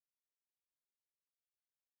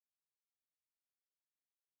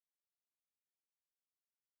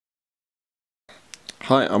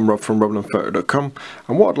Hi, I'm Rob from roblandphoto.com,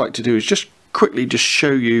 and what I'd like to do is just quickly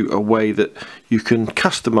show you a way that you can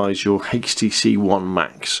customize your HTC One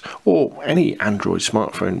Max or any Android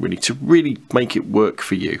smartphone to really make it work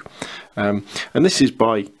for you. And this is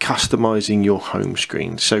by customizing your home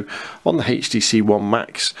screen. So on the HTC One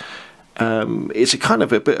Max, it's a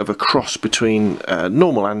bit of a cross between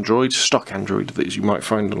normal Android, stock Android that you might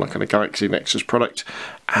find on a Galaxy Nexus product,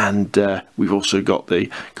 and we've also got the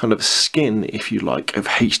kind of skin, if you like, of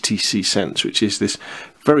HTC Sense, which is this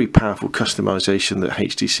very powerful customization that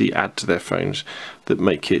HTC add to their phones that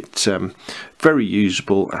make it very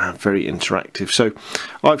usable and very interactive. So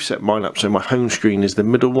I've set mine up so my home screen is the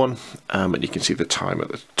middle one, and you can see the time at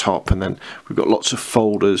the top, and then we've got lots of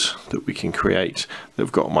folders that we can create that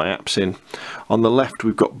have got my apps in. On the left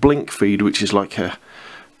we've got Blink Feed, which is like I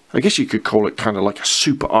guess you could call it kind of like a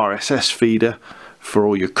super RSS feeder for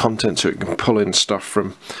all your content, so it can pull in stuff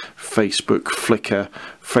from Facebook, Flickr,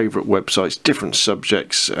 favourite websites, different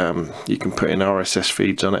subjects. You can put in RSS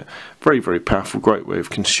feeds on it. Very, very powerful, great way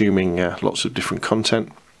of consuming lots of different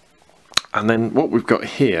content. And then what we've got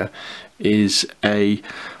here is I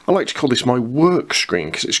like to call this my work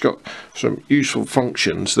screen, because it's got some useful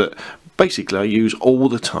functions that basically I use all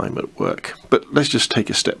the time at work. But let's just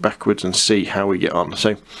take a step backwards and see how we get on.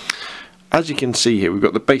 So as you can see here, we've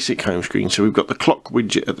got the basic home screen. So we've got the clock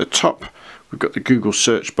widget at the top, we've got the Google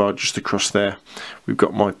search bar just across there, we've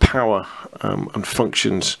got my power and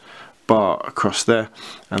functions bar across there,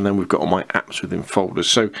 and then we've got all my apps within folders.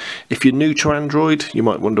 So if you're new to Android, you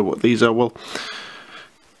might wonder what these are. Well,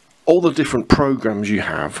 all the different programs you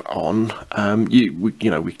have on,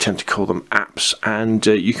 we tend to call them apps, and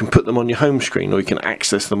you can put them on your home screen, or you can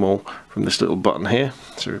access them all from this little button here.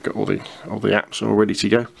 So we've got all the apps all ready to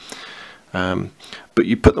go. But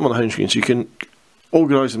you put them on the home screen so you can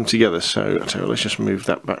organise them together. So let's just move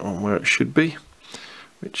that back on where it should be,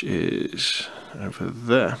 which is over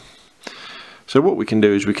there. So what we can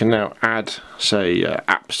do is we can now add, say,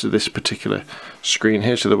 apps to this particular screen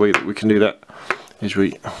here. So the way that we can do that is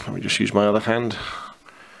let me just use my other hand.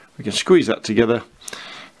 We can squeeze that together,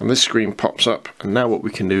 and this screen pops up. And now what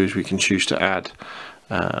we can do is we can choose to add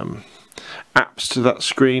apps to that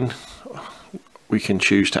screen. We can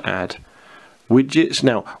choose to add widgets.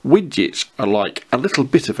 Now, widgets are like a little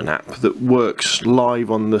bit of an app that works live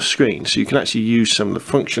on the screen, so you can actually use some of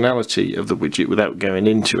the functionality of the widget without going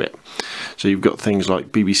into it. So you've got things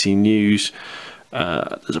like BBC News,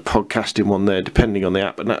 there's a podcasting one there depending on the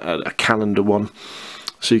app, and a calendar one,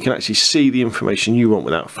 so you can actually see the information you want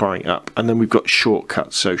without firing up. And then we've got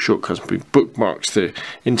shortcuts, so shortcuts being bookmarks to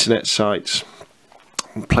internet sites,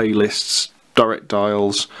 playlists, direct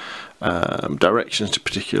dials, directions to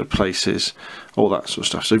particular places, all that sort of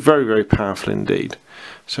stuff. So very, very powerful indeed.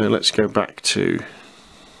 So let's go back to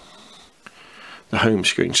the home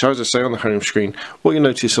screen. So as I say, on the home screen, what you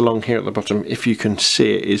notice along here at the bottom, if you can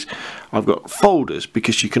see it, is I've got folders,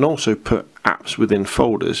 because you can also put apps within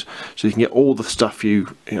folders, so you can get all the stuff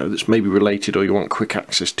that's maybe related or you want quick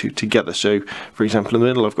access to together. So for example, in the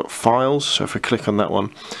middle I've got files, so if I click on that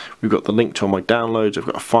one, we've got the link to all my downloads, I've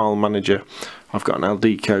got a file manager, I've got an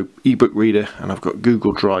Aldeco ebook reader, and I've got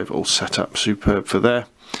Google Drive all set up superb for there.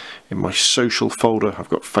 In my social folder I've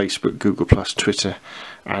got Facebook, Google+, Twitter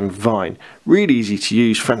and Vine. Really easy to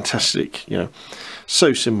use, fantastic,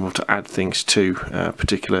 so simple to add things to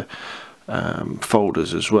particular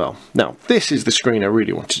folders as well. Now this is the screen I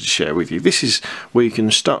really wanted to share with you. This is where you can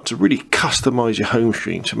start to really customize your home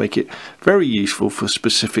screen to make it very useful for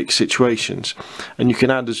specific situations. And you can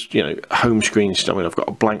add as home screens. I mean, I've got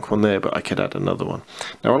a blank one there, but I could add another one.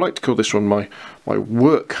 Now I like to call this one my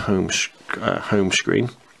work home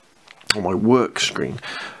screen, or my work screen,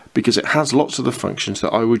 because it has lots of the functions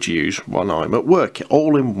that I would use when I'm at work,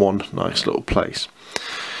 all in one nice little place.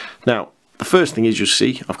 Now the first thing is, you'll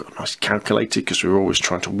see I've got a nice calculator, because we're always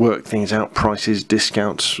trying to work things out, prices,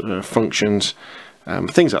 discounts, functions,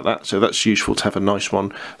 things like that. So that's useful to have a nice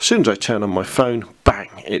one. As soon as I turn on my phone, bang,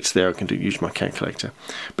 it's there. I can use my calculator.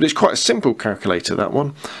 But it's quite a simple calculator, that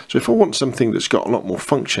one. So if I want something that's got a lot more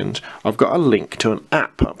functions, I've got a link to an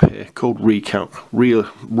app up here called Real Calc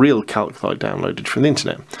that I downloaded from the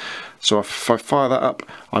internet. So if I fire that up,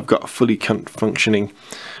 I've got a fully functioning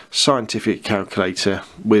scientific calculator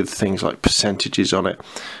with things like percentages on it,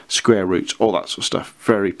 square roots, all that sort of stuff.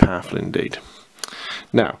 Very powerful indeed.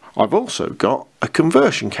 Now I've also got a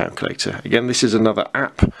conversion calculator. Again, this is another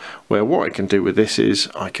app where what I can do with this is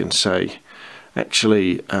I can say,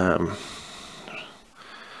 actually,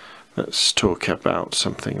 let's talk about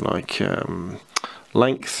something like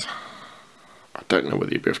length. I don't know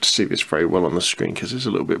whether you'll be able to see this very well on the screen because it's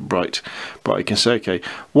a little bit bright, but I can say, okay,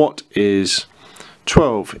 what is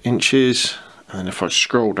 12 inches, and if I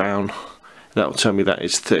scroll down, that'll tell me that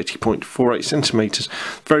is 30.48 centimetres.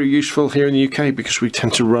 Very useful here in the UK because we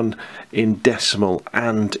tend to run in decimal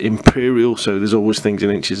and imperial, so there's always things in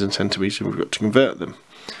inches and centimetres and we've got to convert them.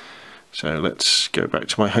 So let's go back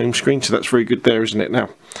to my home screen. So that's very good there, isn't it? Now,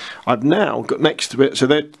 I've now got next to it, so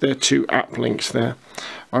they're two app links there.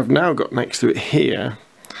 I've now got next to it here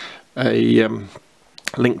a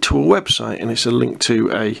link to a website, and it's a link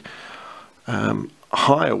to a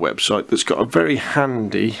hire website that's got a very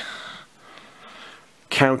handy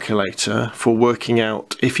calculator for working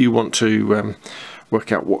out, if you want to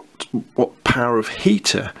work out what power of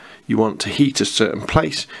heater you want to heat a certain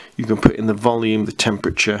place, you can put in the volume, the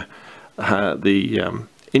temperature, the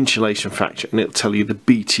insulation factor, and it'll tell you the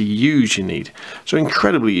BTUs you need. So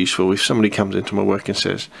incredibly useful if somebody comes into my work and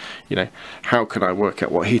says, you know, how can I work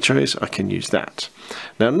out what heater is? I can use that.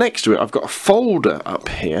 Now next to it I've got a folder up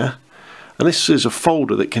here, and this is a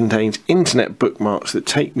folder that contains internet bookmarks that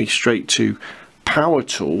take me straight to power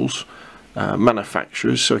tools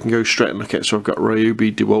manufacturers, so I can go straight and look at it. So I've got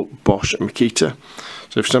Ryobi, DeWalt, Bosch and Makita.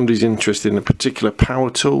 So if somebody's interested in a particular power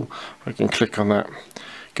tool, I can click on that,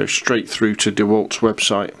 go straight through to DeWalt's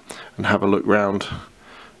website and have a look round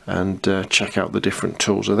and check out the different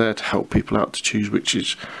tools are there to help people out to choose which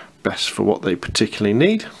is best for what they particularly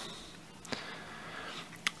need.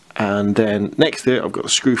 And then next there I've got the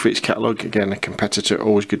Screwfix catalogue, again a competitor,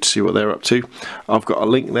 always good to see what they're up to. I've got a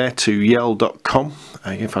link there to yell.com,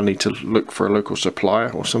 if I need to look for a local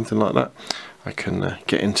supplier or something like that I can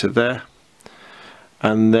get into there.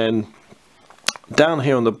 And then down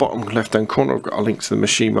here on the bottom left hand corner I've got a link to the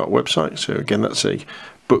Machine Mart website, so again that's a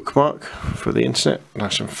bookmark for the internet,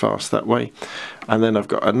 nice and fast that way. And then I've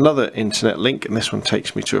got another internet link, and this one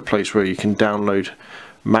takes me to a place where you can download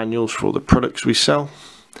manuals for all the products we sell.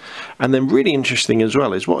 And then really interesting as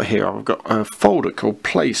well is what here I've got a folder called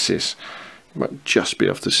Places. You might just be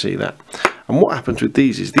able to see that. And what happens with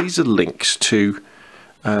these is these are links to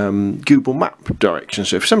Google Map directions.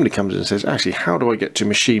 So if somebody comes in and says, actually, how do I get to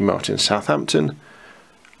Machine Mart in Southampton?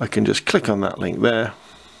 I can just click on that link there,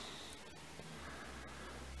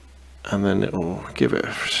 and then it will give it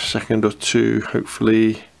a second or two.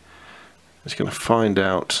 Hopefully it's going to find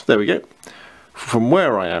out. There we go. From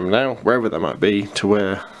where I am now, wherever that might be, to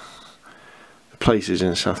where the place is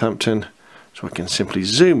in Southampton. So I can simply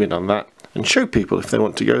zoom in on that and show people if they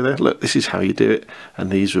want to go there, look, this is how you do it, and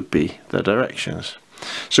these would be the directions.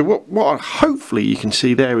 So what hopefully you can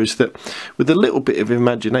see there is that with a little bit of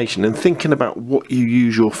imagination and thinking about what you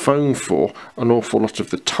use your phone for an awful lot of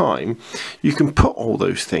the time, you can put all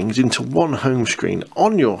those things into one home screen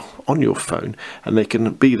on your phone, and they can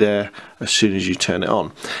be there as soon as you turn it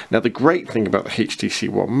on. Now the great thing about the HTC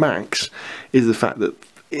One Max is the fact that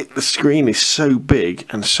the screen is so big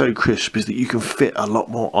and so crisp is that you can fit a lot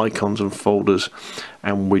more icons and folders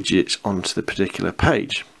and widgets onto the particular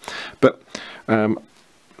page. But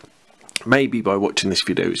maybe by watching this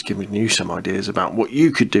video it's given you some ideas about what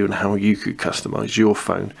you could do and how you could customize your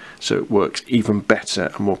phone so it works even better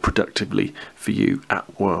and more productively for you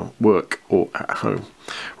at work or at home.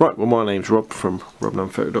 Right, well, my name's Rob from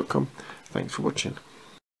robnunphoto.com. Thanks for watching.